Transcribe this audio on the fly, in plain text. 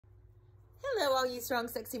Hello, all you Strong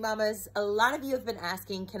Sexy Mamas. A lot of you have been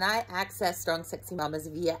asking, can I access Strong Sexy Mamas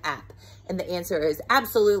via app? And the answer is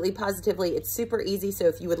absolutely, positively. It's super easy. So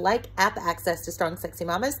if you would like app access to Strong Sexy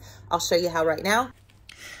Mamas, I'll show you how right now.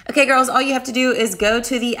 Okay, girls, all you have to do is go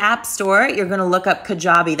to the App Store. You're going to look up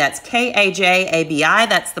Kajabi. That's Kajabi.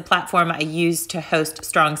 That's the platform I use to host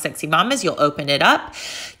Strong Sexy Mamas. You'll open it up.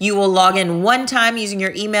 You will log in one time using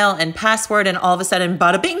your email and password, and all of a sudden,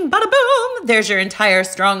 bada bing, bada boom, there's your entire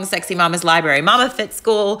Strong Sexy Mamas library. Mama Fit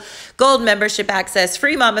School, Gold membership access,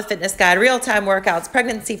 free Mama Fitness Guide, real-time workouts,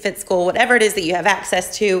 Pregnancy Fit School, whatever it is that you have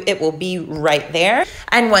access to, it will be right there.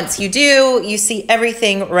 And once you do, you see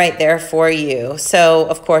everything right there for you. So,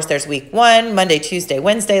 of course, there's week 1, Monday, Tuesday,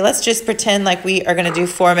 Wednesday. Let's just pretend like we are going to do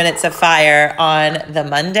 4 minutes of fire on the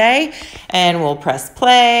Monday, and we'll press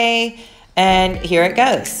play, and here it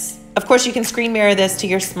goes. Of course, you can screen mirror this to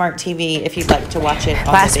your smart TV if you'd like to watch it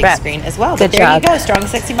on the big screen as well. But there you go, Strong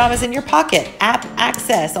Sexy Mamas in your pocket. App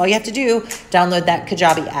access. All you have to do, download that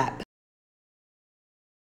Kajabi app.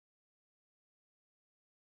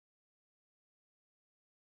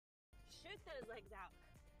 Shoot those legs out.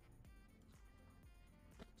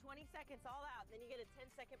 20 seconds all out, then you get a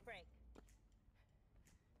 10-second break.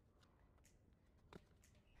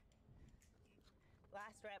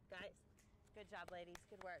 Last rep, guys. Good job, ladies.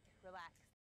 Good work. Relax.